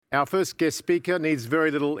Our first guest speaker needs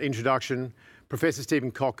very little introduction. Professor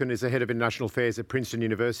Stephen Kotkin is the Head of International Affairs at Princeton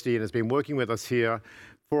University and has been working with us here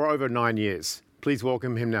for over 9 years. Please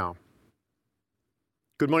welcome him now.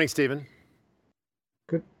 Good morning, Stephen.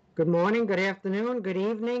 Good morning, good afternoon, good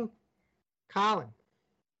evening. Colin.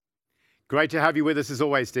 Great to have you with us as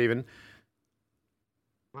always, Stephen.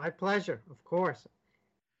 My pleasure, of course.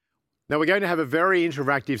 Now, we're going to have a very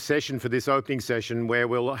interactive session for this opening session where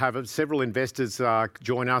we'll have several investors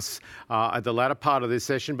join us at the latter part of this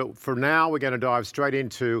session. But for now, we're going to dive straight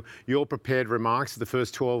into your prepared remarks for the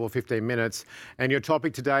first 12 or 15 minutes. And your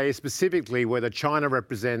topic today is specifically whether China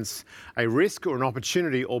represents a risk or an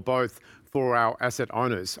opportunity or both for our asset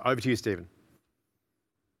owners. Over to you, Stephen.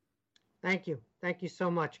 Thank you. Thank you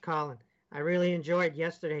so much, Colin. I really enjoyed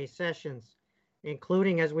yesterday's sessions,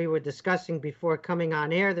 including, as we were discussing before coming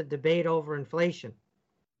on air, the debate over inflation,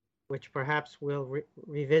 which perhaps we'll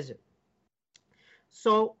revisit.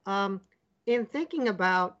 So in thinking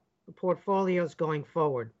about portfolios going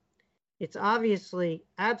forward, it's obviously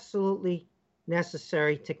absolutely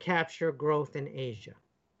necessary to capture growth in Asia.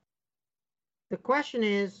 The question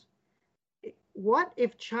is, what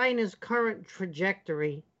if China's current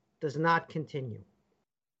trajectory does not continue?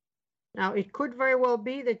 Now, it could very well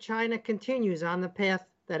be that China continues on the path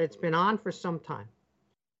that it's been on for some time.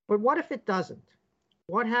 But what if it doesn't?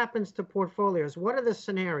 What happens to portfolios? What are the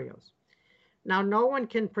scenarios? Now, no one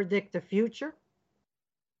can predict the future,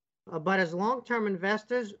 but as long-term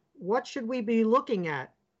investors, what should we be looking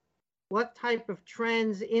at? What type of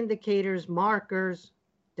trends, indicators, markers,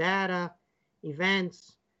 data,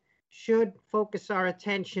 events should focus our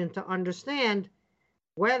attention to understand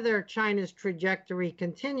whether China's trajectory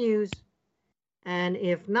continues, and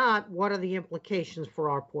if not, what are the implications for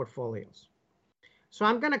our portfolios? So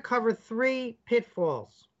I'm going to cover 3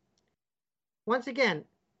 pitfalls. Once again,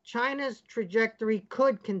 China's trajectory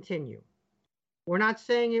could continue. We're not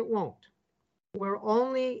saying it won't. We're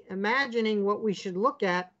only imagining what we should look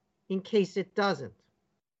at in case it doesn't.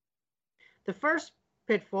 The first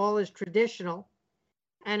pitfall is traditional,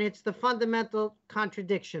 and it's the fundamental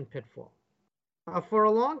contradiction pitfall. For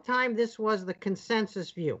a long time, this was the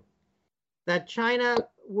consensus view, that China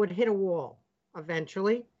would hit a wall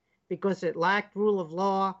eventually because it lacked rule of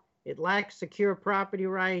law, it lacked secure property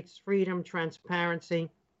rights, freedom, transparency.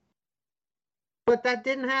 But that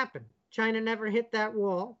didn't happen. China never hit that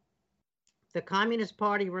wall. The Communist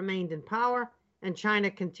Party remained in power, and China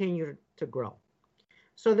continued to grow.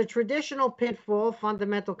 So the traditional pitfall,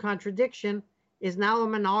 fundamental contradiction, is now a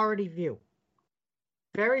minority view.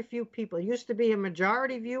 Very few people. It used to be a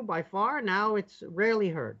majority view by far. Now it's rarely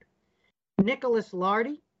heard. Nicholas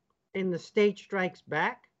Lardy, in The State Strikes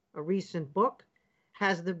Back, a recent book,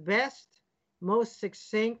 has the best, most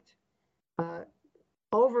succinct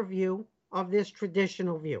overview of this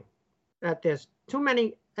traditional view. That there's too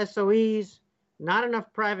many SOEs, not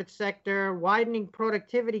enough private sector, widening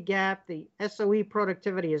productivity gap. The SOE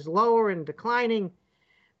productivity is lower and declining.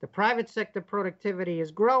 The private sector productivity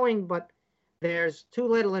is growing, but there's too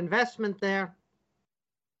little investment there.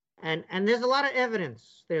 And there's a lot of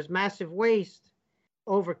evidence. There's massive waste,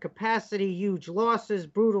 overcapacity, huge losses,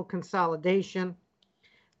 brutal consolidation.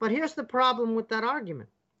 But here's the problem with that argument.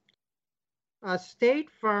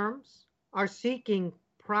 State firms are seeking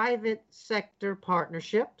private sector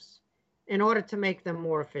partnerships in order to make them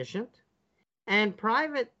more efficient. And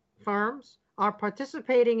private firms are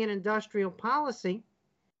participating in industrial policy.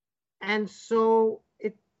 And so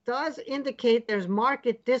it does indicate there's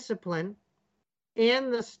market discipline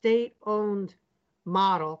in the state-owned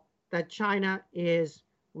model that China is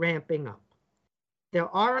ramping up. There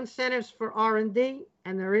are incentives for R&D,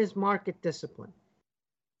 and there is market discipline.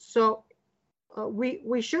 So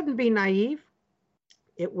we shouldn't be naive.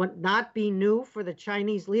 It would not be new for the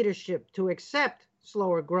Chinese leadership to accept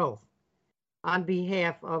slower growth on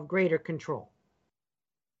behalf of greater control.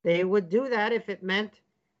 They would do that if it meant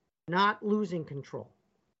not losing control,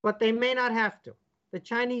 but they may not have to. The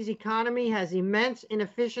Chinese economy has immense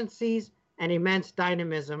inefficiencies and immense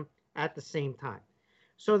dynamism at the same time.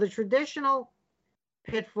 So the traditional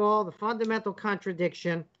pitfall, the fundamental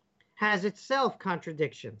contradiction, has itself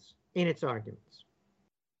contradictions in its arguments.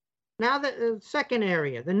 Now the second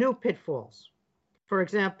area, the new pitfalls. For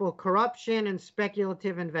example, corruption and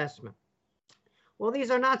speculative investment. Well,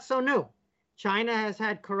 these are not so new. China has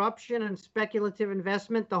had corruption and speculative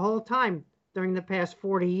investment the whole time during the past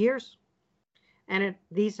 40 years, and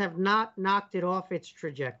these have not knocked it off its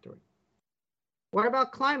trajectory. What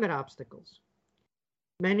about climate obstacles?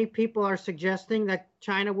 Many people are suggesting that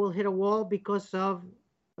China will hit a wall because of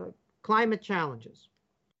climate challenges.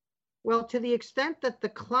 Well, to the extent that the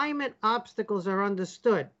climate obstacles are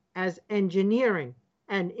understood, as engineering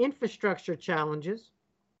and infrastructure challenges,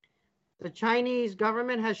 the Chinese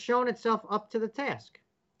government has shown itself up to the task.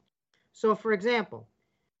 So, for example,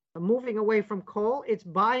 moving away from coal, it's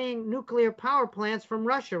buying nuclear power plants from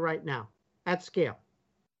Russia right now at scale.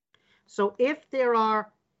 So if there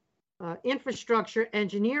are infrastructure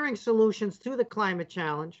engineering solutions to the climate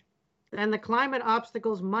challenge, then the climate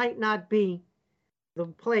obstacles might not be the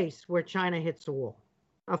place where China hits a wall.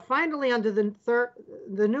 Finally, under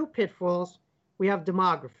the new pitfalls, we have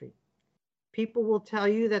demography. People will tell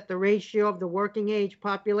you that the ratio of the working age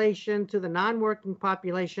population to the non-working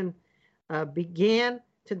population began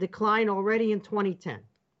to decline already in 2010.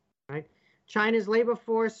 Right? China's labor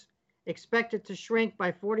force expected to shrink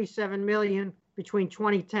by 47 million between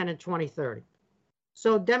 2010 and 2030.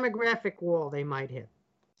 So demographic wall they might hit.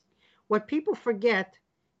 What people forget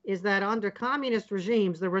is that under communist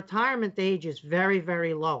regimes, the retirement age is very,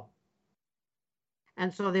 very low.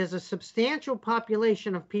 And so there's a substantial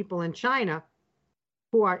population of people in China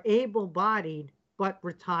who are able-bodied but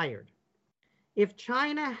retired. If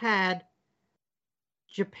China had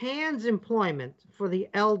Japan's employment for the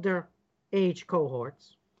elder age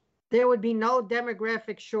cohorts, there would be no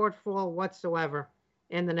demographic shortfall whatsoever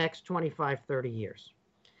in the next 25, 30 years.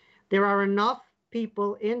 There are enough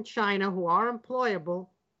people in China who are employable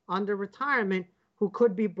under retirement who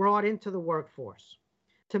could be brought into the workforce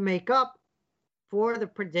to make up for the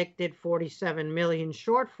predicted 47 million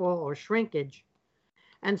shortfall or shrinkage.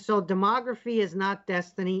 And so demography is not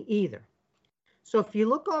destiny either. So if you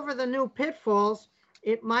look over the new pitfalls,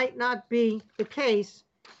 it might not be the case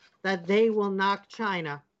that they will knock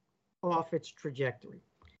China off its trajectory.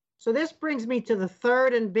 So this brings me to the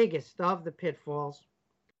third and biggest of the pitfalls,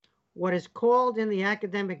 what is called in the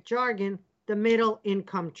academic jargon, the middle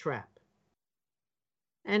income trap.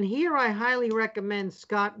 And here I highly recommend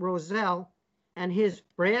Scott Rozelle and his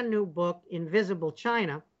brand new book, Invisible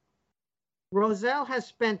China. Rozelle has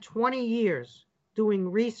spent 20 years doing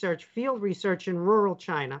research, field research in rural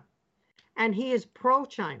China, and he is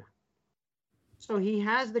pro-China. So he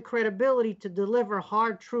has the credibility to deliver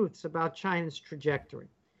hard truths about China's trajectory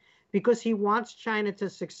because he wants China to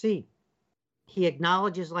succeed. He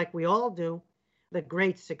acknowledges, like we all do, the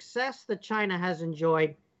great success that China has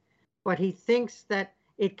enjoyed, but he thinks that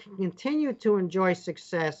it can continue to enjoy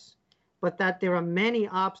success, but that there are many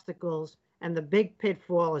obstacles, and the big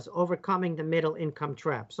pitfall is overcoming the middle income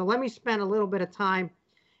trap. So let me spend a little bit of time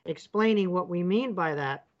explaining what we mean by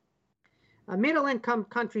that. Middle income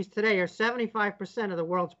countries today are 75% of the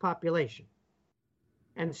world's population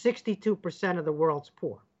and 62% of the world's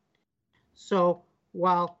poor. So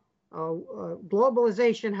while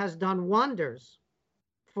globalization has done wonders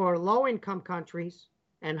for low-income countries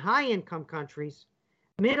and high-income countries,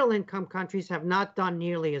 middle-income countries have not done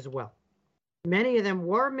nearly as well. Many of them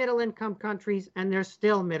were middle-income countries, and they're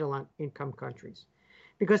still middle-income countries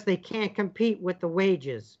because they can't compete with the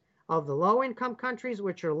wages of the low-income countries,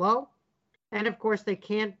 which are low, and of course they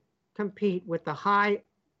can't compete with the high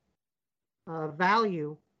added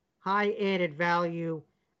value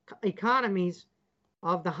economies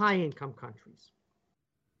of the high-income countries.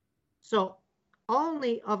 So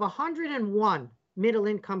only of 101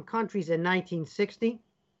 middle-income countries in 1960,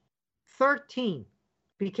 13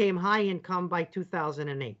 became high-income by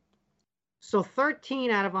 2008. So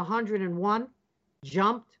 13 out of 101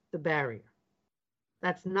 jumped the barrier.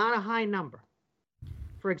 That's not a high number.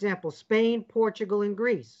 For example, Spain, Portugal, and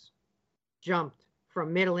Greece jumped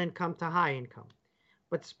from middle income to high income.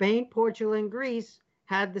 But Spain, Portugal, and Greece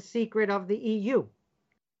had the secret of the EU.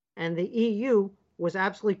 And the EU was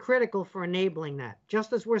absolutely critical for enabling that,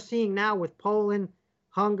 just as we're seeing now with Poland,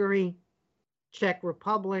 Hungary, Czech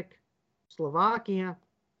Republic, Slovakia,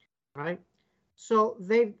 right? So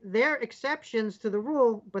they're exceptions to the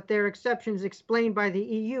rule, but they're exceptions explained by the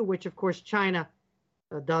EU, which of course China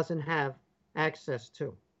doesn't have access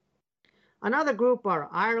to. Another group are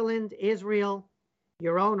Ireland, Israel,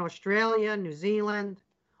 your own Australia, New Zealand,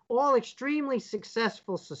 all extremely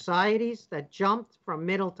successful societies that jumped from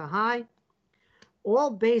middle to high,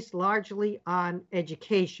 all based largely on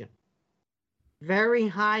education. Very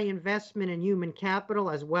high investment in human capital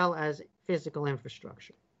as well as physical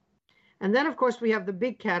infrastructure. And then, of course, we have the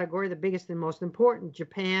big category, the biggest and most important,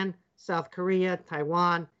 Japan, South Korea,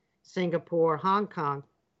 Taiwan, Singapore, Hong Kong,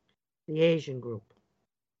 the Asian group.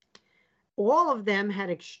 All of them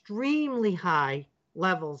had extremely high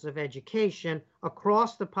levels of education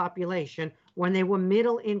across the population when they were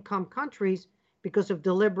middle-income countries because of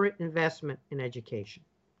deliberate investment in education.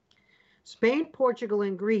 Spain, Portugal,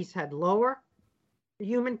 and Greece had lower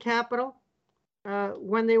human capital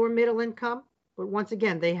when they were middle income, but once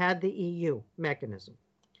again, they had the EU mechanism.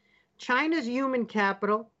 China's human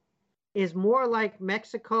capital is more like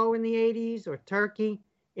Mexico in the 80s or Turkey.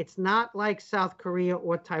 It's not like South Korea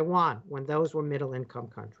or Taiwan when those were middle income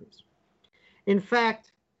countries. In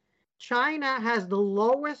fact, China has the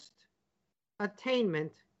lowest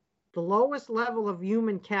attainment, the lowest level of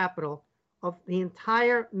human capital of the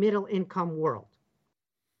entire middle income world.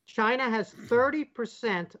 China has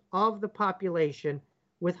 30% of the population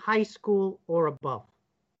with high school or above.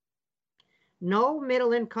 No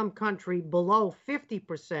middle income country below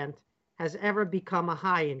 50% has ever become a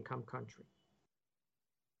high income country.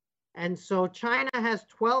 And so China has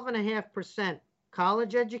 12.5%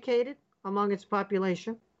 college educated among its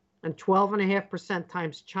population, and 12.5%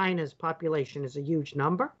 times China's population is a huge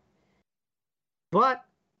number. But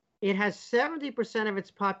it has 70% of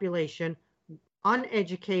its population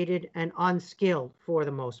uneducated and unskilled for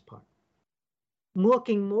the most part.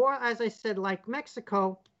 Looking more, as I said, like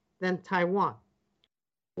Mexico than Taiwan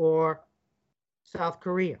or South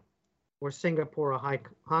Korea or Singapore or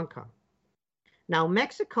Hong Kong. Now,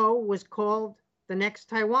 Mexico was called the next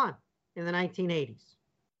Taiwan in the 1980s.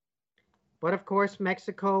 But of course,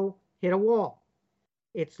 Mexico hit a wall.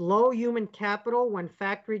 Its low human capital when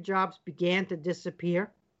factory jobs began to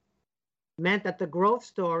disappear meant that the growth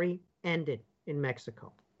story ended in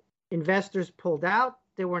Mexico. Investors pulled out.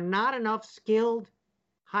 There were not enough skilled,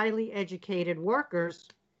 highly educated workers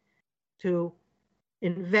to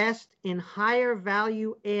invest in higher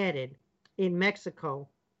value added in Mexico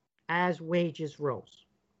as wages rose.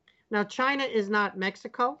 Now, China is not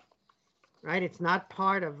Mexico, right? It's not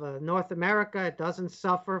part of North America. It doesn't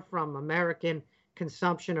suffer from American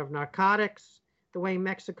consumption of narcotics the way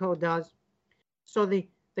Mexico does. So the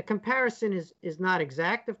comparison is not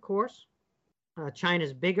exact, of course.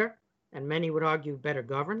 China's bigger, and many would argue better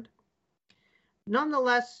governed.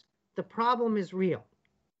 Nonetheless, the problem is real.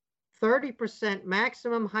 30%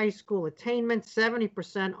 maximum high school attainment,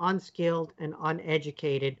 70% unskilled and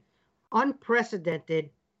uneducated, unprecedented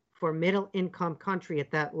for middle income country at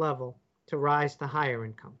that level to rise to higher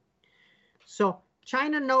income. So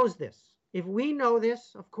China knows this. If we know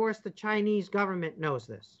this, of course, the Chinese government knows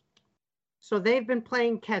this. So they've been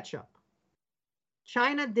playing catch up.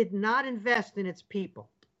 China did not invest in its people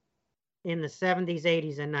in the 70s,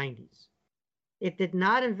 80s, and 90s. It did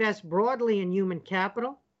not invest broadly in human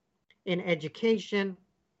capital, in education,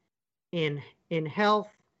 in health,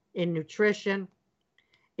 in nutrition.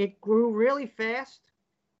 It grew really fast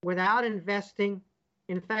without investing.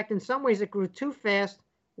 In fact, in some ways, it grew too fast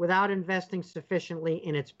without investing sufficiently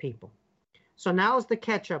in its people. So now is the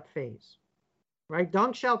catch-up phase, right? Deng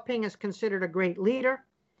Xiaoping is considered a great leader,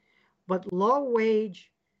 but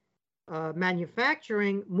low-wage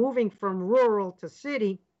manufacturing, moving from rural to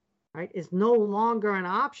city, right, is no longer an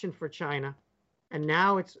option for China. And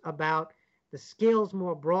now it's about the skills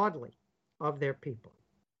more broadly of their people.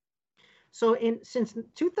 So since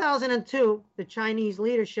 2002, the Chinese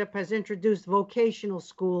leadership has introduced vocational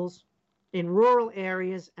schools in rural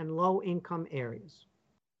areas and low-income areas.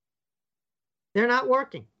 They're not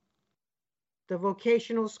working. The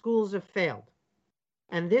vocational schools have failed.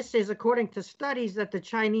 And this is according to studies that the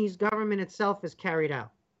Chinese government itself has carried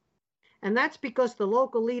out. And that's because the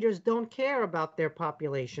local leaders don't care about their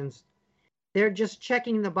populations. They're just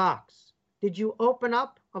checking the box. Did you open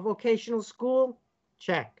up a vocational school?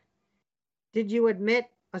 Check. Did you admit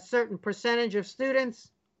a certain percentage of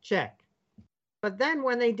students? Check. But then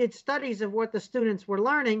when they did studies of what the students were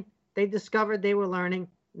learning, they discovered they were learning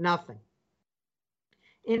nothing.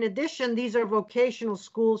 In addition, these are vocational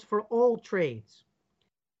schools for all trades.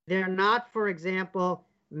 They're not, for example,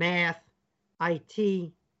 math,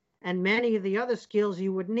 IT, and many of the other skills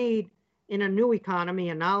you would need in a new economy,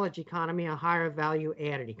 a knowledge economy, a higher value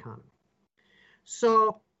added economy.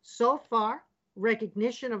 So far,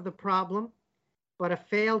 recognition of the problem, but a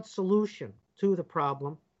failed solution to the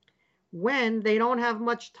problem when they don't have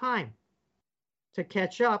much time to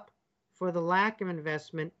catch up for the lack of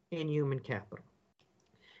investment in human capital.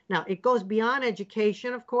 Now, it goes beyond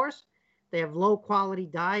education, of course. They have low quality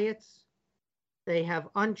diets. They have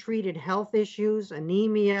untreated health issues,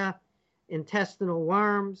 anemia, intestinal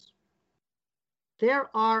worms. There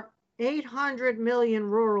are 800 million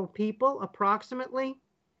rural people approximately,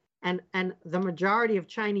 and the majority of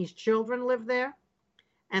Chinese children live there.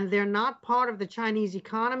 And they're not part of the Chinese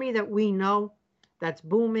economy that we know that's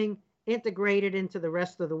booming, integrated into the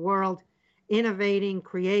rest of the world, innovating,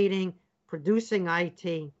 creating, producing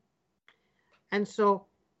IT. And so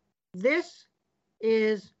this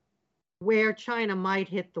is where China might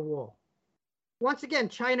hit the wall. Once again,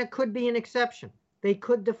 China could be an exception. They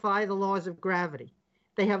could defy the laws of gravity.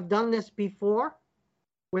 They have done this before.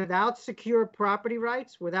 without secure property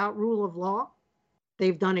rights, without rule of law,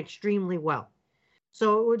 they've done extremely well.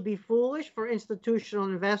 So it would be foolish for institutional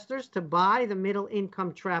investors to buy the middle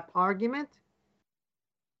income trap argument.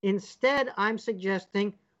 Instead, I'm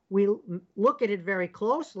suggesting we look at it very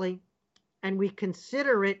closely and we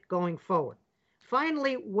consider it going forward.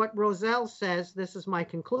 Finally, what Rosell says, this is my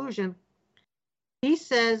conclusion, he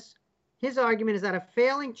says his argument is that a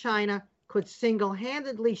failing China could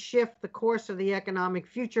single-handedly shift the course of the economic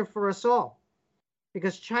future for us all.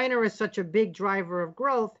 Because China is such a big driver of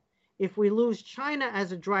growth, if we lose China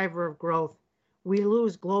as a driver of growth, we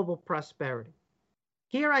lose global prosperity.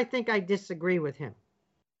 Here, I think I disagree with him.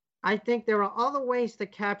 I think there are other ways to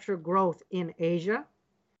capture growth in Asia,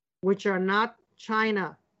 which are not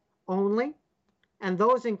China only, and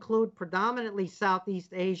those include predominantly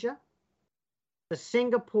Southeast Asia, the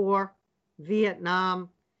Singapore, Vietnam,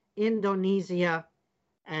 Indonesia,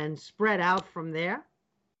 and spread out from there,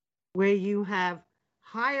 where you have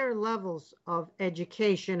higher levels of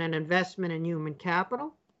education and investment in human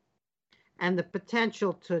capital, and the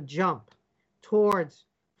potential to jump towards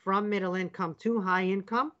from middle income to high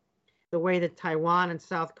income, the way that Taiwan and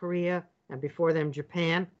South Korea, and before them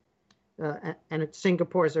Japan, and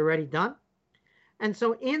Singapore has already done. And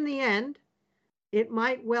so in the end, it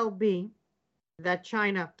might well be that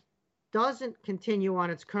China doesn't continue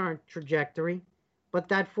on its current trajectory, but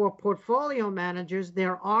that for portfolio managers,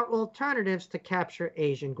 there are alternatives to capture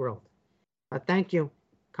Asian growth. Thank you,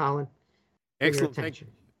 Colin. Excellent.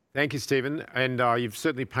 Thank you, Stephen. And you've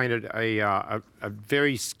certainly painted a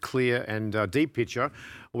very clear and deep picture.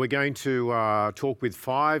 We're going to talk with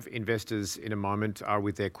 5 investors in a moment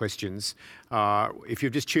with their questions. If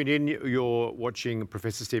you've just tuned in, you're watching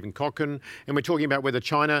Professor Stephen Kotkin, and we're talking about whether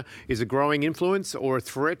China is a growing influence or a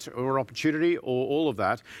threat or an opportunity or all of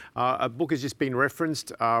that. A book has just been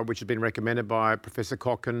referenced, which has been recommended by Professor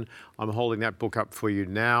Kotkin. I'm holding that book up for you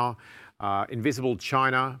now. Invisible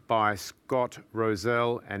China by Scott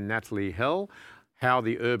Rosell and Natalie Hell, How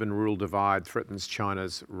the Urban-Rural Divide Threatens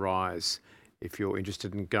China's Rise, if you're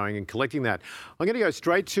interested in going and collecting that. I'm going to go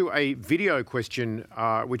straight to a video question,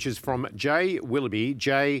 which is from Jay Willoughby.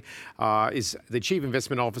 Jay is the Chief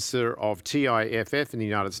Investment Officer of TIFF in the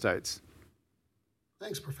United States.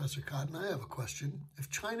 Thanks, Professor Cotton. I have a question.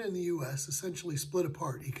 If China and the U.S. essentially split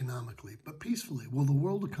apart economically, but peacefully, will the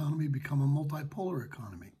world economy become a multipolar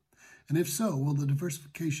economy? And if so, will the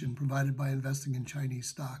diversification provided by investing in Chinese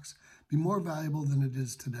stocks be more valuable than it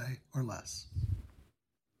is today or less?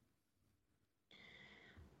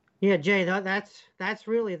 Yeah, Jay, that's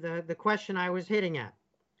really the question I was hitting at.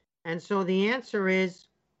 And so the answer is,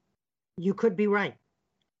 you could be right.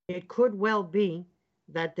 It could well be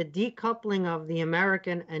that the decoupling of the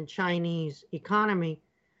American and Chinese economy,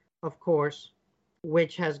 of course,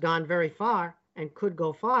 which has gone very far and could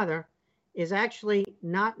go farther, is actually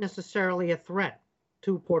not necessarily a threat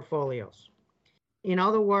to portfolios. In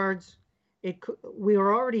other words, we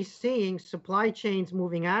are already seeing supply chains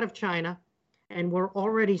moving out of China, and we're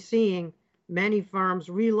already seeing many firms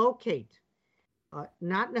relocate,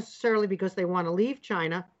 not necessarily because they want to leave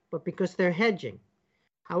China, but because they're hedging.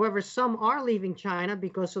 However, some are leaving China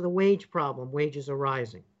because of the wage problem. Wages are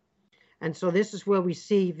rising. And so this is where we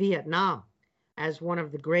see Vietnam as one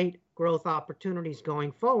of the great growth opportunities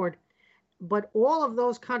going forward. But all of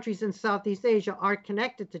those countries in Southeast Asia are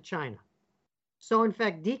connected to China. So in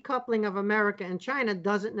fact, decoupling of America and China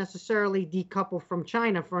doesn't necessarily decouple from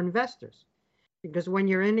China for investors. Because when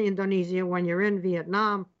you're in Indonesia, when you're in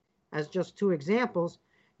Vietnam, as just 2 examples,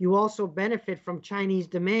 you also benefit from Chinese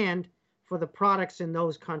demand for the products in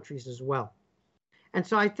those countries as well. And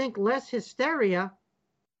so I think less hysteria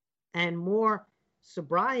and more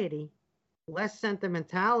sobriety, less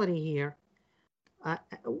sentimentality here,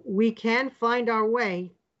 we can find our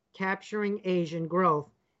way capturing Asian growth,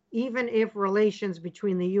 even if relations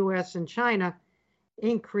between the U.S. and China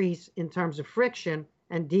increase in terms of friction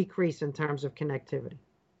and decrease in terms of connectivity.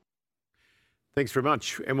 Thanks very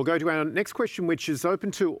much. And we'll go to our next question, which is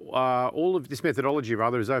open to all of this methodology,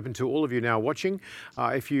 rather, is open to all of you now watching.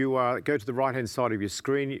 If you go to the right-hand side of your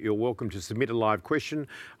screen, you're welcome to submit a live question.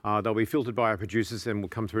 They'll be filtered by our producers and will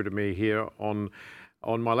come through to me here on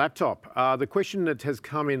my laptop. The question that has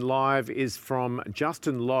come in live is from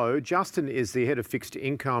Justin Lowe. Justin is the head of fixed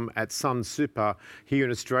income at Sun Super here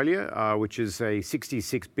in Australia, which is a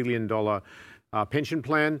 $66 billion pension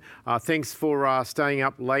plan. Thanks for staying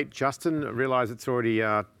up late, Justin. I realise it's already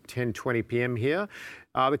 10:20 p.m. here.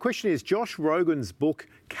 The question is, Josh Rogan's book,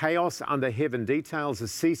 Chaos Under Heaven, details the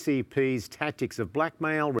CCP's tactics of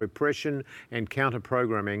blackmail, repression and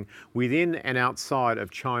counter-programming within and outside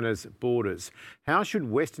of China's borders. How should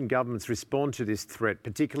Western governments respond to this threat,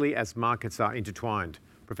 particularly as markets are intertwined?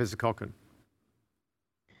 Professor Cochrane.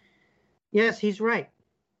 Yes, he's right.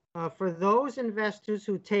 For those investors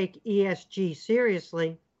who take ESG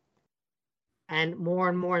seriously, and more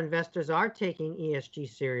investors are taking ESG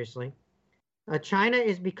seriously, China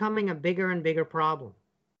is becoming a bigger and bigger problem.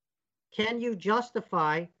 Can you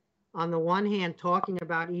justify, on the one hand, talking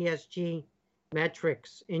about ESG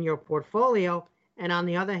metrics in your portfolio, and on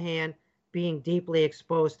the other hand, being deeply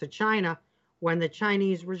exposed to China when the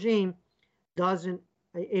Chinese regime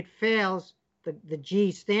fails the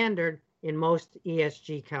G standard in most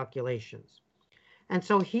ESG calculations? And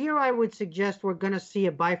so here I would suggest we're going to see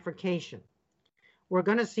a bifurcation. We're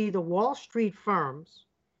going to see the Wall Street firms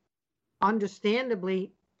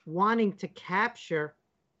understandably wanting to capture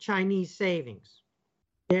Chinese savings.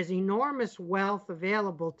 There's enormous wealth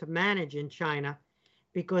available to manage in China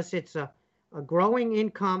because it's a growing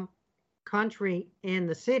income country in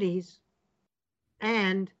the cities,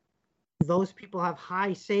 and those people have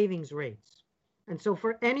high savings rates. And so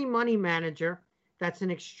for any money manager, that's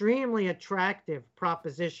an extremely attractive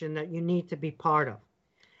proposition that you need to be part of.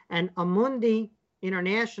 And Amundi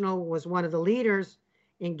International was one of the leaders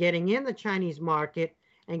in getting in the Chinese market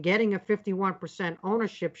and getting a 51%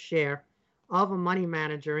 ownership share of a money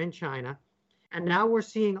manager in China. And now we're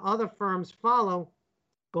seeing other firms follow,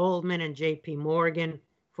 Goldman and JP Morgan,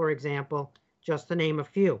 for example, just to name a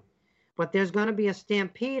few. But there's going to be a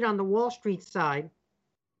stampede on the Wall Street side.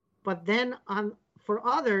 But then for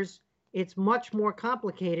others, it's much more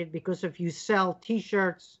complicated, because if you sell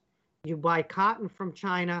T-shirts, you buy cotton from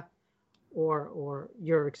China, or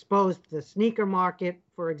you're exposed to the sneaker market,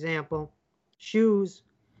 for example, shoes,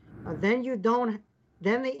 then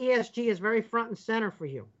the ESG is very front and center for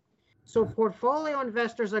you. So portfolio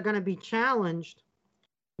investors are going to be challenged,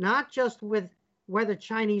 not just with whether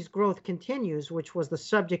Chinese growth continues, which was the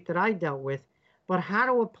subject that I dealt with, but how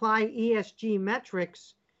to apply ESG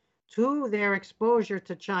metrics to their exposure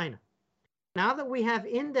to China. Now that we have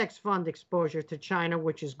index fund exposure to China,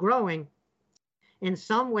 which is growing, in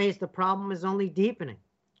some ways the problem is only deepening.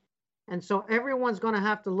 And so everyone's going to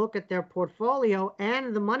have to look at their portfolio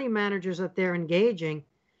and the money managers that they're engaging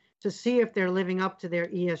to see if they're living up to their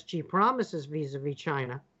ESG promises vis-a-vis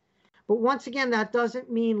China. But once again, that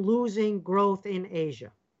doesn't mean losing growth in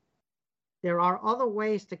Asia. There are other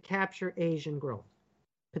ways to capture Asian growth,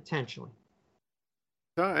 potentially.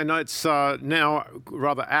 And it's now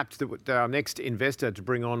rather apt that our next investor to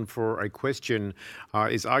bring on for a question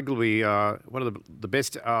is arguably one of the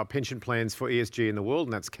best pension plans for ESG in the world,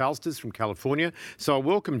 and that's CalSTRS from California. So I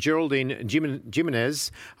welcome Geraldine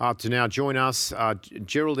Jimenez to now join us.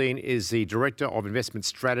 Geraldine is the Director of Investment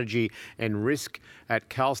Strategy and Risk at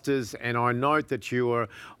CalSTRS, and I note that you are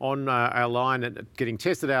on our line and getting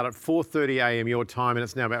tested out at 4:30 a.m. your time, and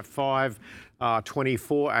it's now about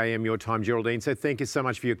 5:24 a.m. your time, Geraldine. So thank you so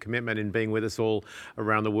much for your commitment in being with us all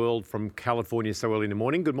around the world from California so early in the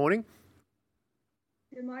morning. Good morning.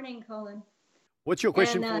 Good morning, Colin. What's your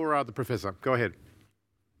question for the professor? Go ahead.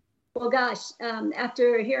 Well, gosh,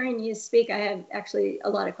 after hearing you speak, I have actually a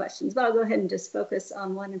lot of questions, but I'll go ahead and just focus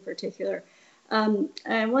on one in particular.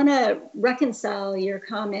 I want to reconcile your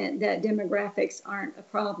comment that demographics aren't a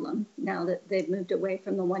problem now that they've moved away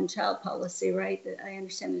from the one-child policy, right? I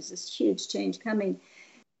understand there's this huge change coming.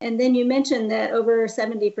 And then you mentioned that over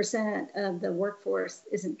 70% of the workforce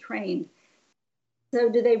isn't trained. So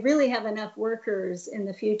do they really have enough workers in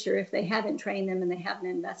the future if they haven't trained them and they haven't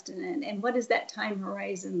invested in it? And what does that time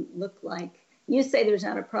horizon look like? You say there's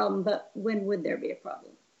not a problem, but when would there be a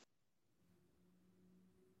problem?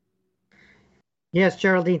 Yes,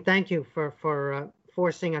 Geraldine, thank you for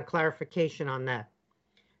forcing a clarification on that.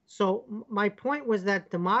 So my point was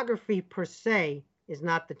that demography per se is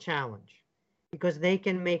not the challenge, because they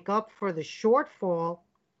can make up for the shortfall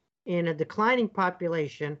in a declining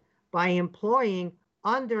population by employing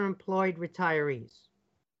underemployed retirees.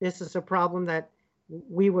 This is a problem that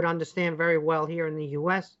we would understand very well here in the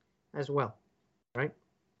US as well, right?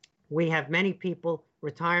 We have many people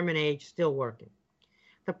retirement age still working.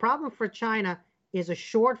 The problem for China is a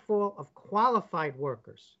shortfall of qualified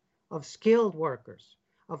workers, of skilled workers,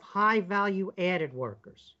 of high value added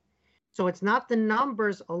workers. So it's not the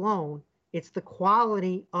numbers alone, it's the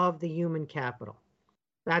quality of the human capital.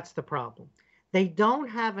 That's the problem. They don't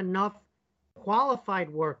have enough qualified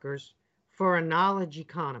workers for a knowledge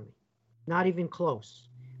economy, not even close.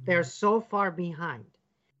 They're so far behind.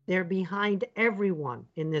 They're behind everyone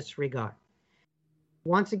in this regard.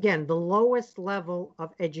 Once again, the lowest level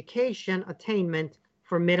of education attainment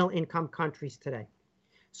for middle-income countries today.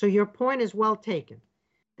 So your point is well taken.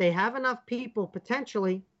 They have enough people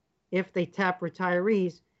potentially if they tap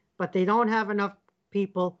retirees, but they don't have enough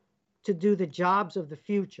people to do the jobs of the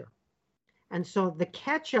future. And so the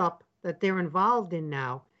catch-up that they're involved in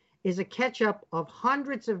now is a catch-up of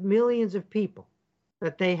hundreds of millions of people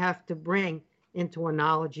that they have to bring into a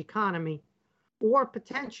knowledge economy or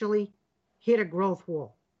potentially hit a growth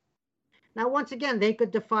wall. Now, once again, they could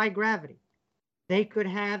defy gravity. They could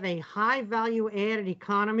have a high value added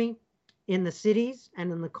economy in the cities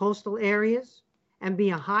and in the coastal areas and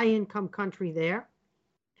be a high income country there,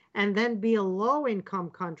 and then be a low income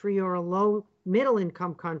country or a low middle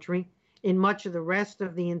income country in much of the rest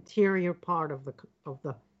of the interior part of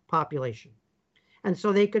the population. And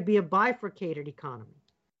so they could be a bifurcated economy.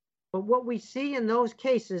 But what we see in those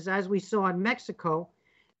cases, as we saw in Mexico,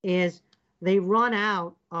 is they run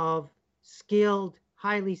out of skilled,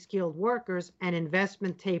 highly skilled workers and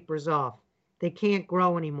investment tapers off. They can't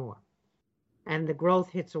grow anymore. And the growth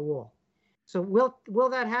hits a wall. So will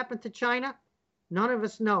that happen to China? None of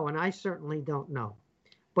us know, and I certainly don't know.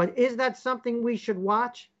 But is that something we should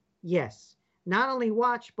watch? Yes. Not only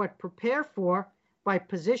watch, but prepare for by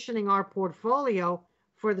positioning our portfolio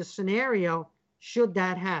for the scenario should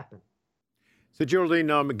that happen. So Geraldine,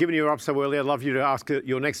 given you were up so early, I'd love you to ask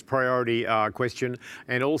your next priority question.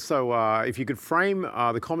 And also, if you could frame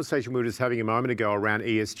the conversation we were just having a moment ago around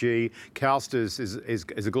ESG. CalSTRS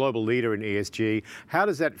is a global leader in ESG. How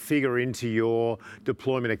does that figure into your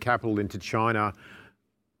deployment of capital into China?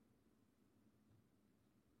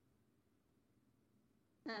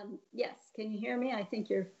 Yes, can you hear me? I think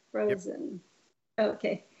you're frozen. Yep.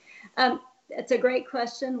 Okay. It's a great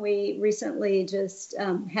question. We recently just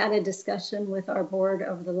had a discussion with our board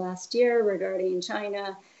over the last year regarding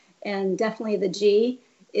China, and definitely the G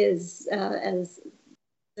is, as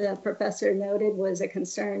the professor noted, was a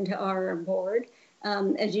concern to our board.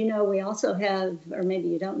 As you know, we also have, or maybe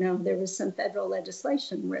you don't know, there was some federal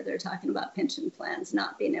legislation where they're talking about pension plans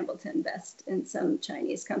not being able to invest in some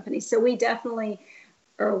Chinese companies. So we definitely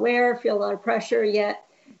are aware, feel a lot of pressure, yet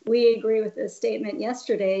we agree with the statement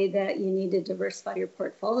yesterday that you need to diversify your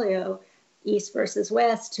portfolio east versus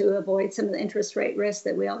west to avoid some of the interest rate risk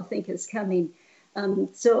that we all think is coming.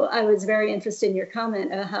 So I was very interested in your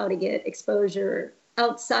comment of how to get exposure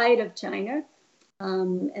outside of China,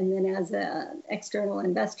 and then as an external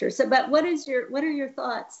investor. So, but what are your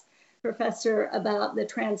thoughts, Professor, about the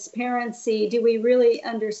transparency? Do we really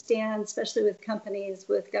understand, especially with companies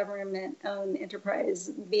with government-owned enterprise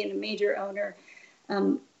being a major owner?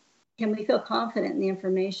 Can we feel confident in the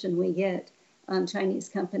information we get on Chinese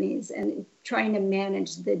companies and trying to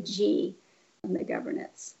manage the G on the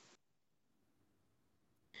governance?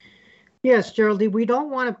 Yes, Geraldine, we don't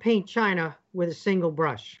want to paint China with a single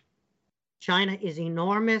brush. China is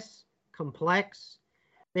enormous, complex.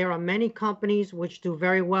 There are many companies which do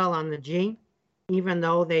very well on the G, even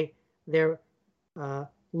though they're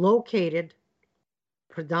located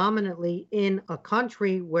predominantly in a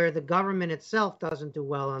country where the government itself doesn't do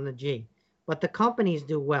well on the G, but the companies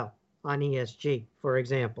do well on ESG, for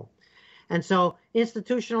example. And so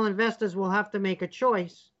institutional investors will have to make a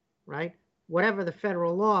choice, right? Whatever the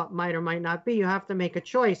federal law might or might not be, you have to make a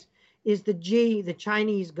choice. Is the G the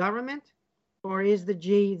Chinese government, or is the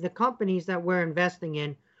G the companies that we're investing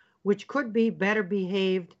in, which could be better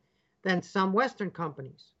behaved than some Western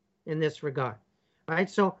companies in this regard, right?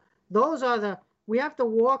 So those are we have to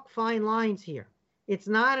walk fine lines here. It's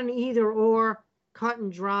not an either or, cut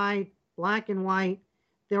and dry, black and white.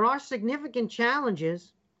 There are significant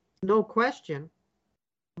challenges, no question,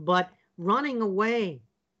 but running away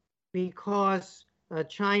because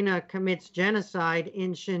China commits genocide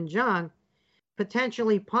in Xinjiang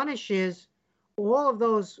potentially punishes all of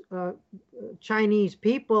those Chinese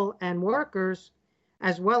people and workers,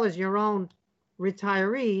 as well as your own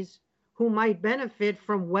retirees, who might benefit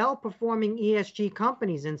from well-performing ESG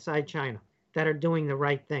companies inside China that are doing the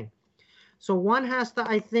right thing. So one has to,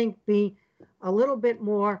 I think, be a little bit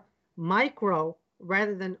more micro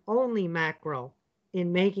rather than only macro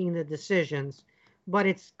in making the decisions. But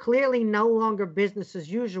it's clearly no longer business as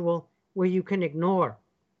usual where you can ignore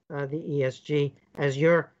the ESG as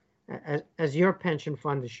your pension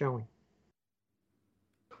fund is showing.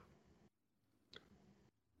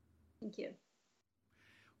 Thank you.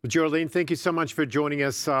 Well, Geraldine, thank you so much for joining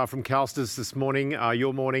us from CalSTRS this morning,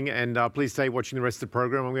 your morning, and please stay watching the rest of the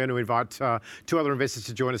program. I'm going to invite two other investors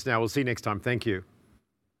to join us now. We'll see you next time. Thank you.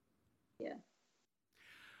 Yeah.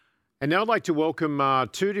 And now I'd like to welcome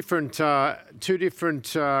two different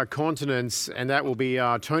continents, and that will be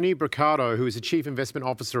Tony Bricado, who is the Chief Investment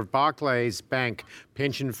Officer of Barclays Bank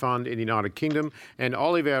Pension Fund in the United Kingdom, and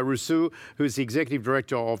Olivier Rousseau, who is the Executive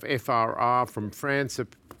Director of FRR from France,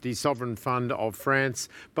 the Sovereign Fund of France.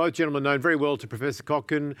 Both gentlemen known very well to Professor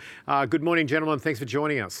Kotkin. Good morning, gentlemen. Thanks for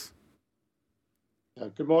joining us.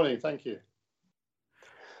 Good morning. Thank you.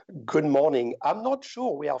 Good morning. I'm not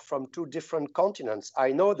sure we are from two different continents.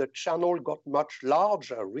 I know the channel got much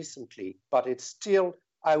larger recently, but it's still,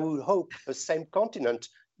 I would hope, the same continent,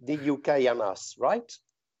 the UK and us, right?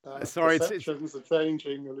 Sorry, perceptions are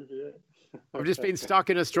changing, Olivier. I've just been stuck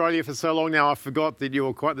in Australia for so long now, I forgot that you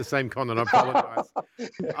were quite the same continent. I apologise.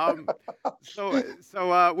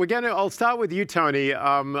 I'll start with you, Tony.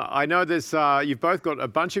 I know you've both got a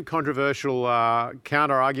bunch of controversial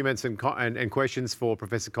counter arguments and questions for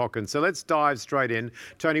Professor Kotkin. So let's dive straight in.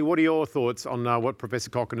 Tony, what are your thoughts on what Professor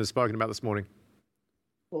Kotkin has spoken about this morning?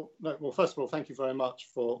 Well, first of all, thank you very much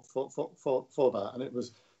for that, and it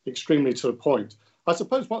was extremely to the point. I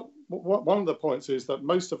suppose one of the points is that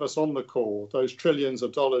most of us on the call, those trillions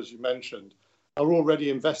of dollars you mentioned, are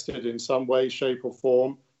already invested in some way, shape, or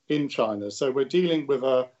form in China. So we're dealing with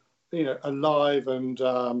a live and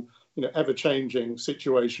ever-changing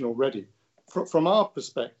situation already. From our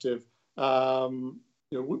perspective, our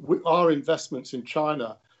investments in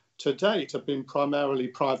China to date have been primarily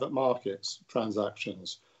private markets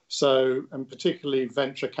transactions. So, and particularly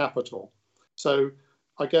venture capital. So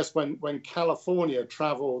I guess when California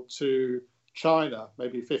traveled to China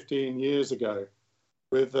maybe 15 years ago,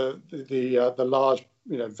 with the large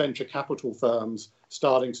venture capital firms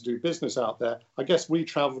starting to do business out there, I guess we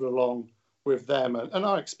traveled along with them, and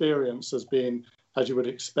our experience has been, as you would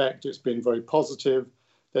expect, it's been very positive.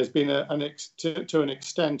 There's been to an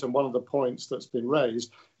extent, and one of the points that's been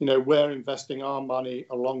raised, we're investing our money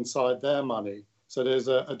alongside their money, so there's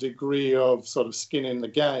a degree of sort of skin in the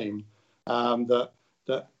game that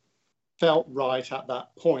felt right at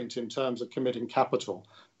that point in terms of committing capital.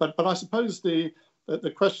 But I suppose the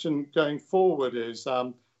question going forward is,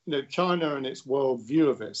 China and its world view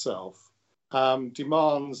of itself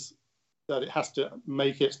demands that it has to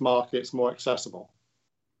make its markets more accessible.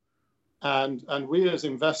 And we as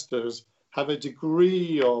investors have a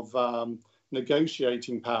degree of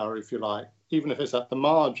negotiating power, if you like, even if it's at the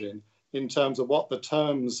margin, in terms of what the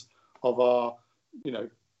terms of our,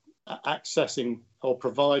 accessing or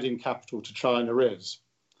providing capital to China is.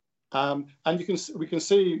 And we can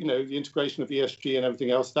see, the integration of ESG and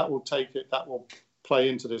everything else, that will play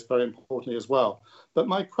into this very importantly as well. But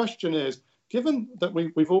my question is, given that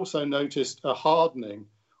we've also noticed a hardening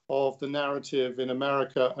of the narrative in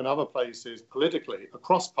America and other places politically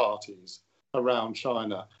across parties around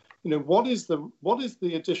China, what is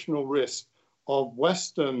the additional risk of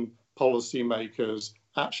Western policymakers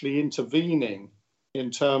actually intervening in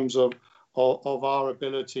terms of our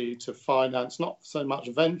ability to finance not so much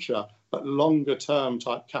venture but longer term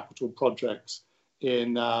type capital projects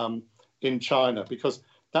in China, because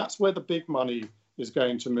that's where the big money is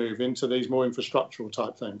going to move into these more infrastructural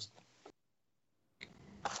type things.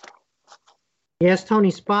 Yes,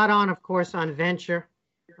 Tony, spot on, of course, on venture.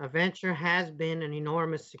 Venture has been an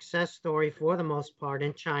enormous success story for the most part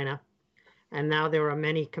in China. And now there are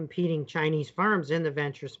many competing Chinese firms in the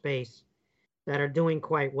venture space that are doing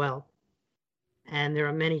quite well. And there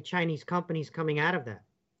are many Chinese companies coming out of that.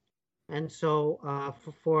 And so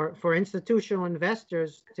for institutional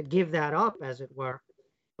investors to give that up, as it were,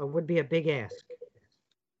 would be a big ask.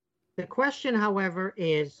 The question, however,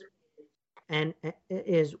 is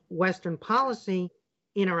Western policy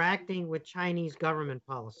interacting with Chinese government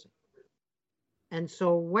policy? And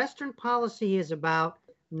so Western policy is about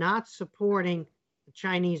not supporting the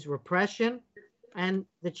Chinese repression and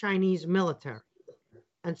the Chinese military.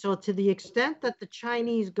 And so to the extent that the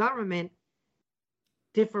Chinese government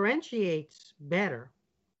differentiates better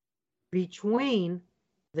between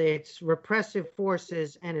its repressive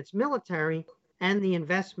forces and its military and the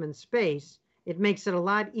investment space, it makes it a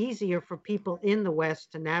lot easier for people in the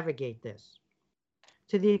West to navigate this.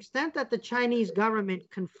 To the extent that the Chinese government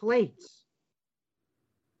conflates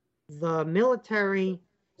the military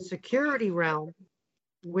security realm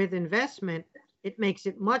with investment, it makes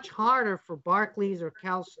it much harder for Barclays or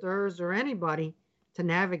CalSTRS or anybody to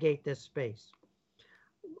navigate this space.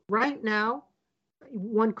 Right now,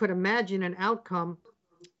 one could imagine an outcome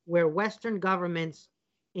where Western governments,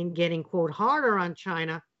 in getting, quote, harder on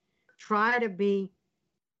China, try to be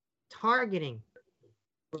targeting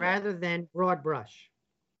rather than broad brush.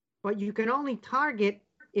 But you can only target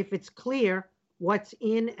if it's clear what's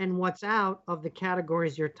in and what's out of the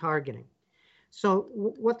categories you're targeting. So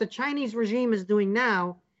what the Chinese regime is doing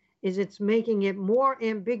now is it's making it more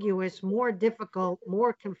ambiguous, more difficult,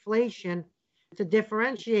 more conflation to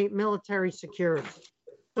differentiate military security.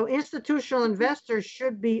 So institutional investors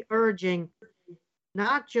should be urging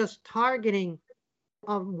not just targeting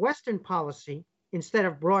of Western policy instead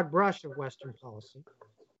of broad brush of Western policy.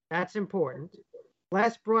 That's important.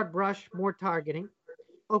 Less broad brush, more targeting.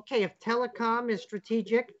 Okay, if telecom is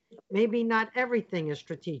strategic, maybe not everything is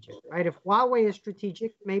strategic, right? If Huawei is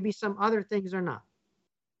strategic, maybe some other things are not.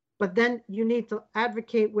 But then you need to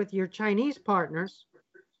advocate with your Chinese partners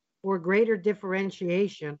for greater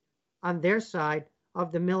differentiation on their side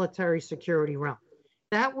of the military security realm.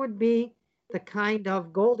 That would be the kind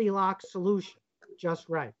of Goldilocks solution, just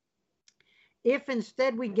right. If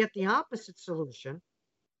instead we get the opposite solution,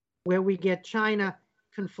 where we get China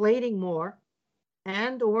conflating more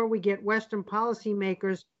and or we get Western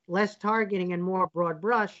policymakers less targeting and more broad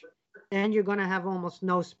brush, then you're going to have almost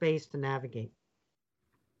no space to navigate.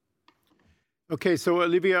 Okay, so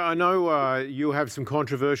Olivier, I know you have some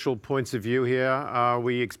controversial points of view here.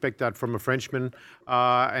 We expect that from a Frenchman.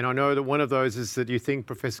 And I know that one of those is that you think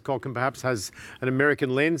Professor Kotkin perhaps has an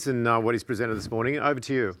American lens in what he's presented this morning. Over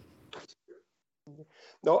to you.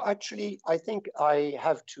 No, actually, I think I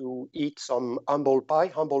have to eat some humble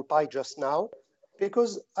pie just now,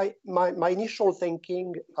 because my initial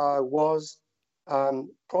thinking was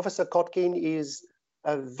Professor Kotkin is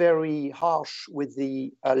very harsh with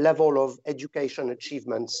the level of education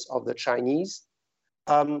achievements of the Chinese.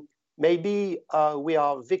 Maybe we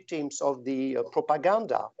are victims of the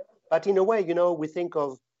propaganda, but in a way, you know, we think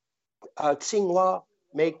of Tsinghua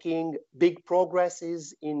making big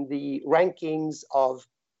progresses in the rankings of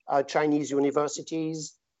Chinese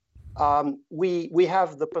universities. We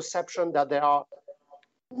have the perception that there are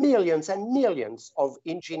millions and millions of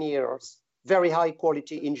engineers, very high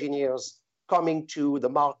quality engineers, coming to the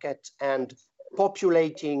market and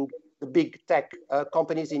populating the big tech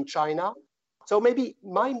companies in China. So maybe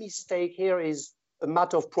my mistake here is a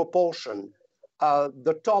matter of proportion.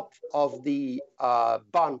 The top of the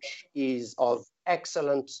bunch is of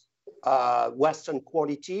excellent Western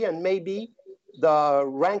quality, and maybe the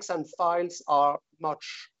ranks and files are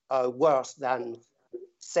much worse than,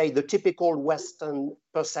 say, the typical Western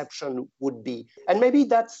perception would be. And maybe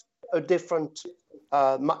that's a different,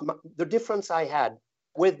 the difference I had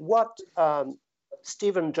with what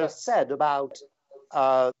Stephen just said about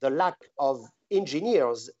the lack of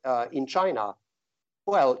engineers in China.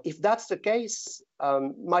 Well, if that's the case,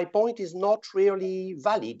 my point is not really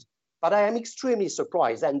valid, but I am extremely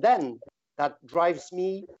surprised. And then that drives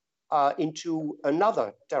me into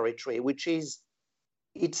another territory, which is,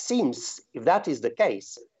 it seems, if that is the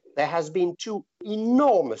case, there has been two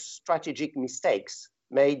enormous strategic mistakes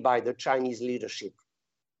made by the Chinese leadership.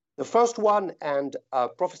 The first one, and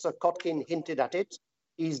Professor Kotkin hinted at it,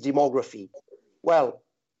 is demography. Well,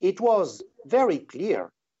 it was very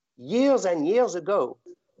clear years and years ago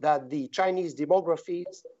that the Chinese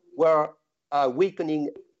demographies were weakening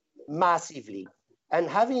massively. And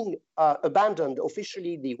having abandoned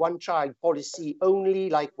officially the one-child policy only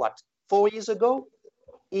like what, 4 years ago?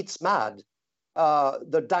 It's mad.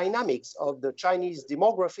 The dynamics of the Chinese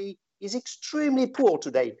demography is extremely poor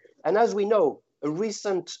today. And as we know, a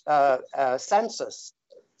recent census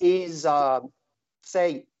is,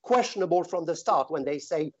 say, questionable from the start when they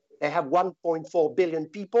say they have 1.4 billion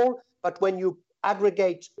people, but when you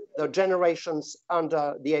aggregate the generations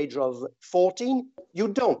under the age of 14, you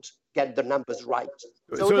don't get the numbers right.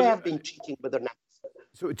 So they have been cheating with the numbers.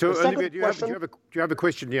 So Olivier, do you have a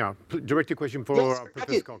question? Yeah, direct your question for yes,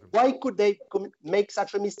 Professor Kotkin. Why could they make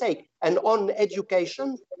such a mistake? And on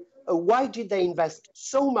education, why did they invest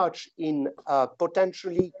so much in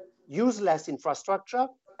potentially useless infrastructure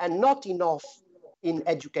and not enough in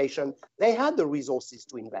education? They had the resources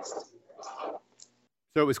to invest.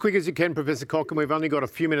 So as quick as you can, Professor Kotkin, we've only got a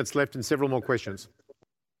few minutes left and several more questions.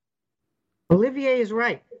 Olivier is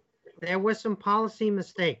right. There were some policy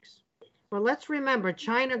mistakes. But let's remember,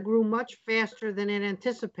 China grew much faster than it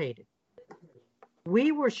anticipated.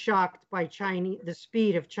 We were shocked by the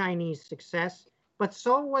speed of Chinese success, but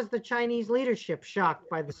so was the Chinese leadership shocked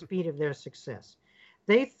by the speed of their success.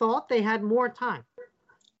 They thought they had more time.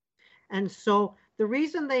 And so the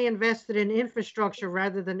reason they invested in infrastructure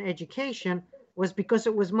rather than education was because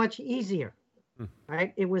it was much easier,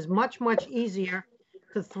 right? It was much, much easier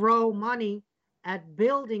to throw money at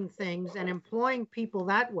building things and employing people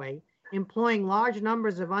that way, employing large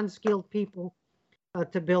numbers of unskilled people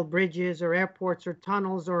to build bridges or airports or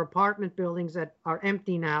tunnels or apartment buildings that are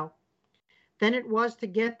empty now, than it was to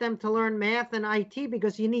get them to learn math and IT,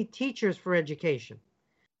 because you need teachers for education.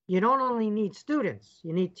 You don't only need students,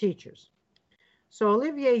 you need teachers. So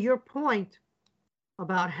Olivier, your point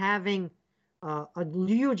about having a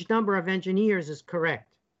huge number of engineers is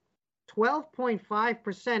correct.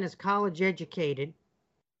 12.5% is college educated,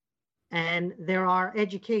 and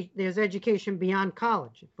there's education beyond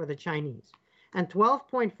college for the Chinese. And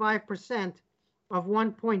 12.5% of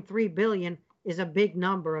 1.3 billion is a big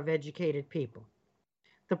number of educated people.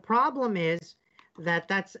 The problem is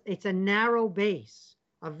that it's a narrow base,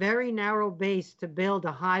 a very narrow base to build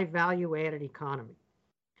a high value added economy.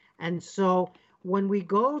 And so when we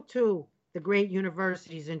go to the great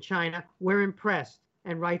universities in China, we're impressed,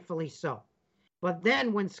 and rightfully so. But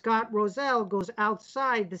then when Scott Rozelle goes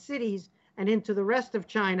outside the cities and into the rest of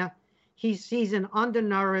China, he sees an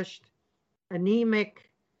undernourished,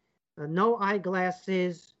 anemic, no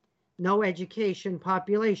eyeglasses, no education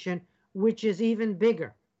population, which is even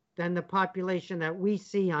bigger than the population that we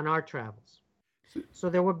see on our travels. So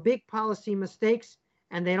there were big policy mistakes,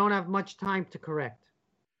 and they don't have much time to correct.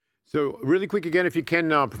 So really quick again, if you can,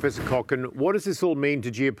 Professor Cochrane, what does this all mean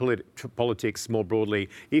to geopolitics more broadly,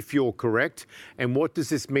 if you're correct? And what does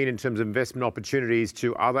this mean in terms of investment opportunities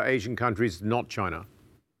to other Asian countries, not China?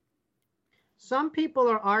 Some people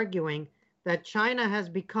are arguing that China has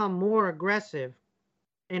become more aggressive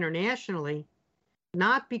internationally,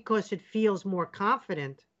 not because it feels more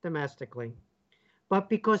confident domestically, but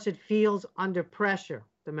because it feels under pressure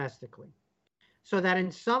domestically. So that in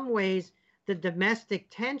some ways, the domestic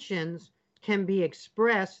tensions can be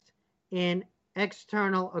expressed in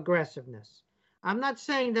external aggressiveness. I'm not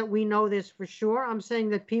saying that we know this for sure. I'm saying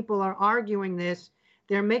that people are arguing this.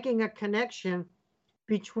 They're making a connection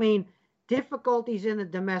between difficulties in the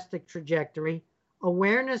domestic trajectory,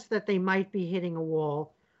 awareness that they might be hitting a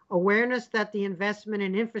wall, awareness that the investment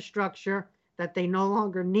in infrastructure that they no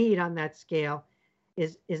longer need on that scale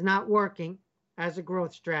is not working as a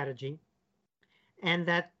growth strategy, and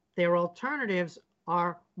that their alternatives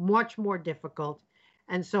are much more difficult.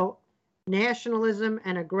 And so nationalism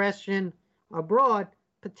and aggression abroad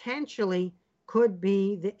potentially could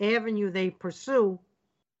be the avenue they pursue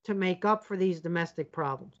to make up for these domestic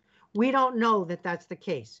problems. We don't know that that's the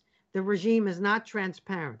case. The regime is not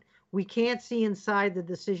transparent. We can't see inside the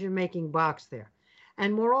decision-making box there.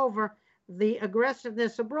 And moreover, the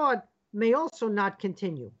aggressiveness abroad may also not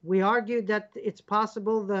continue. We argued that it's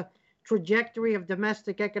possible the trajectory of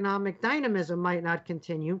domestic economic dynamism might not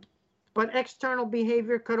continue, but external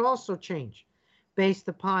behavior could also change based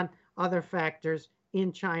upon other factors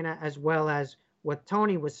in China, as well as what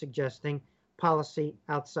Tony was suggesting, policy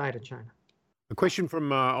outside of China. A question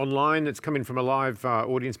from online that's coming from a live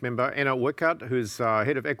audience member, Anna Wickert, who's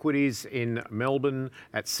head of equities in Melbourne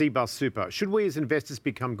at Cbus Super. Should we as investors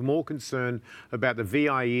become more concerned about the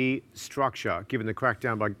VIE structure, given the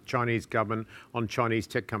crackdown by Chinese government on Chinese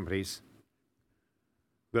tech companies?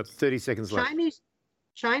 We've got 30 seconds left.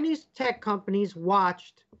 Chinese tech companies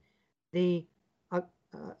watched the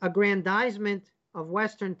aggrandizement of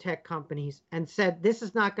Western tech companies and said, this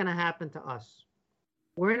is not going to happen to us.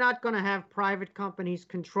 We're not going to have private companies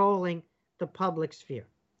controlling the public sphere.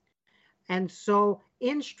 And so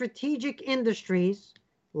in strategic industries,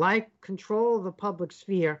 like control of the public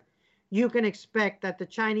sphere, you can expect that the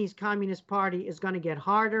Chinese Communist Party is going to get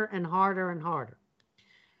harder and harder and harder.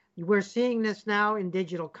 We're seeing this now in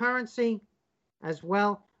digital currency as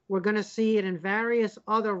well. We're going to see it in various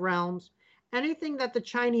other realms. Anything that the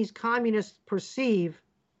Chinese communists perceive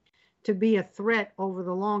to be a threat over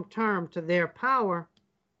the long term to their power,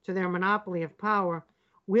 to their monopoly of power,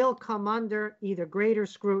 will come under either greater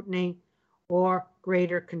scrutiny or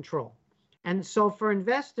greater control. And so for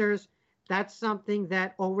investors, that's something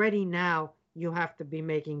that already now you have to be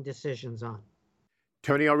making decisions on.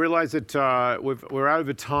 Tony, I realise that we're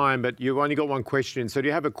over time, but you've only got one question. So do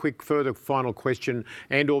you have a quick further final question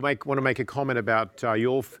and/or want to make a comment about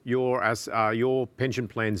your pension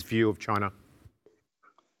plan's view of China?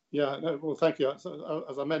 Yeah, no, well, thank you.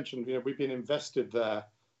 As I mentioned, we've been invested there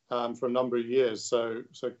for a number of years, so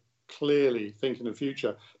clearly thinking of the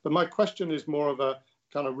future. But my question is more of a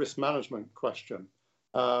kind of risk management question.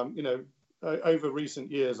 Over recent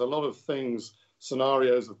years, a lot of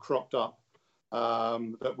scenarios have cropped up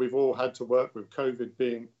that we've all had to work with, COVID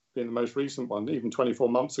being the most recent one. Even 24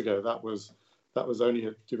 months ago, that was only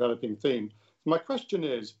a developing theme. My question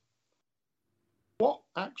is, what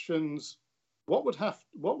actions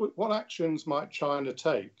might China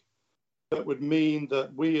take that would mean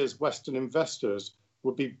that we as Western investors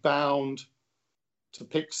would be bound to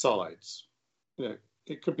pick sides?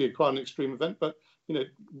 It could be quite an extreme event, but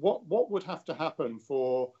what would have to happen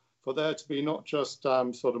for there to be not just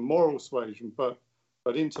sort of moral suasion, but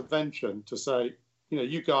intervention to say,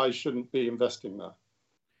 you guys shouldn't be investing there.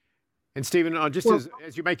 And Stephen, just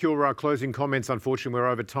as you make your closing comments, unfortunately we're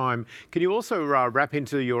over time, can you also wrap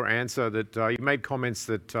into your answer that you made comments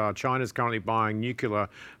that China is currently buying nuclear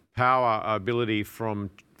power ability from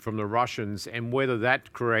the Russians, and whether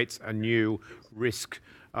that creates a new risk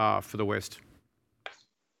for the West?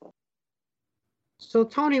 So,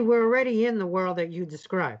 Tony, we're already in the world that you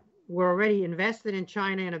described. We're already invested in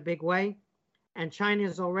China in a big way, and China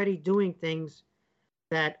is already doing things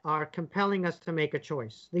that are compelling us to make a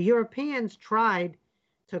choice. The Europeans tried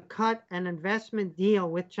to cut an investment deal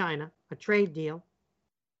with China, a trade deal,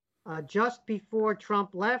 just before Trump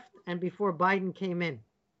left and before Biden came in.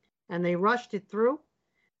 And they rushed it through,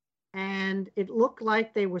 and it looked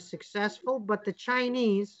like they were successful, but the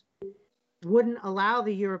Chinese wouldn't allow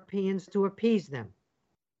the Europeans to appease them.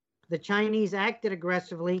 The Chinese acted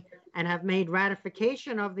aggressively and have made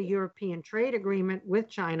ratification of the European trade agreement with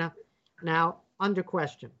China now under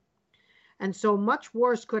question. And so much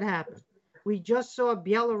worse could happen. We just saw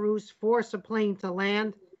Belarus force a plane to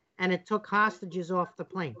land, and it took hostages off the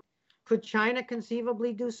plane. Could China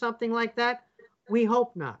conceivably do something like that? We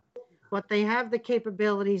hope not. But they have the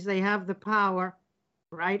capabilities, they have the power,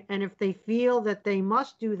 right? And if they feel that they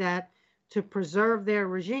must do that to preserve their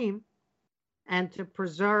regime and to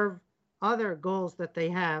preserve other goals that they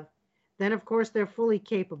have, then of course they're fully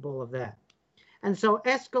capable of that. And so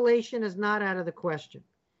escalation is not out of the question.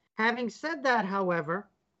 Having said that, however,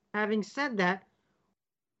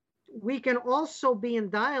 we can also be in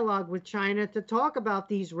dialogue with China to talk about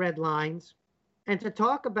these red lines and to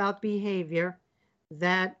talk about behavior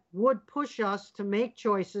that would push us to make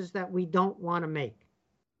choices that we don't want to make.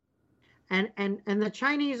 And the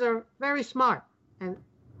Chinese are very smart and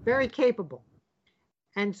very capable.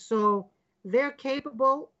 And so they're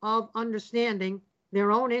capable of understanding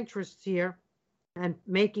their own interests here and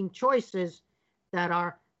making choices that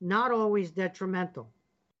are not always detrimental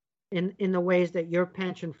in the ways that your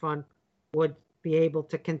pension fund would be able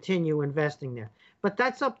to continue investing there. But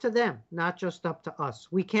that's up to them, not just up to us.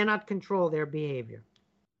 We cannot control their behavior.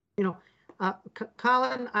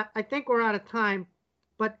 Colin, I think we're out of time,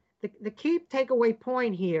 but the key takeaway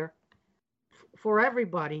point here for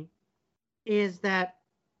everybody is that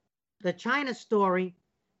the China story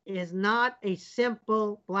is not a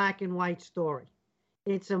simple black and white story.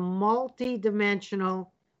 It's a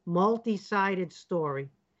multi-dimensional, multi-sided story.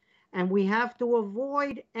 And we have to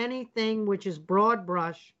avoid anything which is broad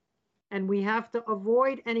brush, and we have to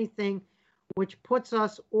avoid anything which puts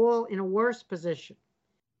us all in a worse position.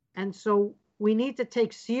 And so we need to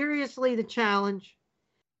take seriously the challenge,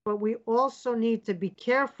 but we also need to be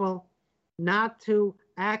careful not to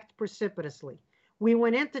act precipitously. We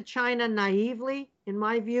went into China naively, in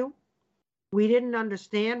my view. We didn't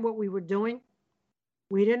understand what we were doing.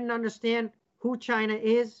 We didn't understand who China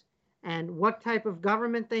is and what type of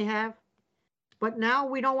government they have. But now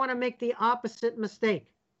we don't want to make the opposite mistake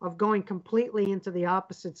of going completely into the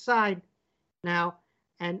opposite side now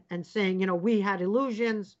and saying, we had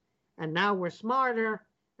illusions and now we're smarter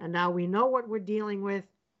and now we know what we're dealing with.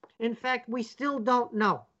 In fact, we still don't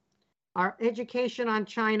know. Our education on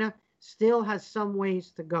China still has some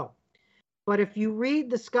ways to go. But if you read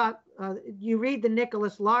the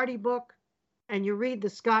Nicholas Lardy book, and you read the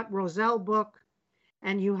Scott Roselle book,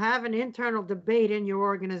 and you have an internal debate in your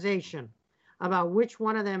organization about which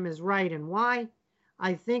one of them is right and why,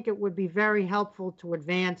 I think it would be very helpful to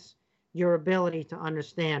advance your ability to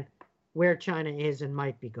understand where China is and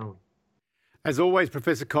might be going. As always,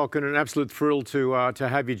 Professor Cochrane, an absolute thrill to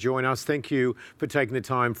have you join us. Thank you for taking the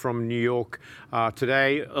time from New York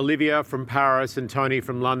today. Olivia from Paris and Tony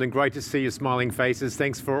from London, great to see your smiling faces.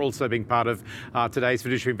 Thanks for also being part of today's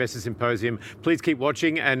Fiduciary Investor Symposium. Please keep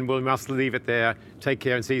watching, and we must leave it there. Take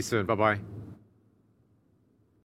care and see you soon. Bye-bye.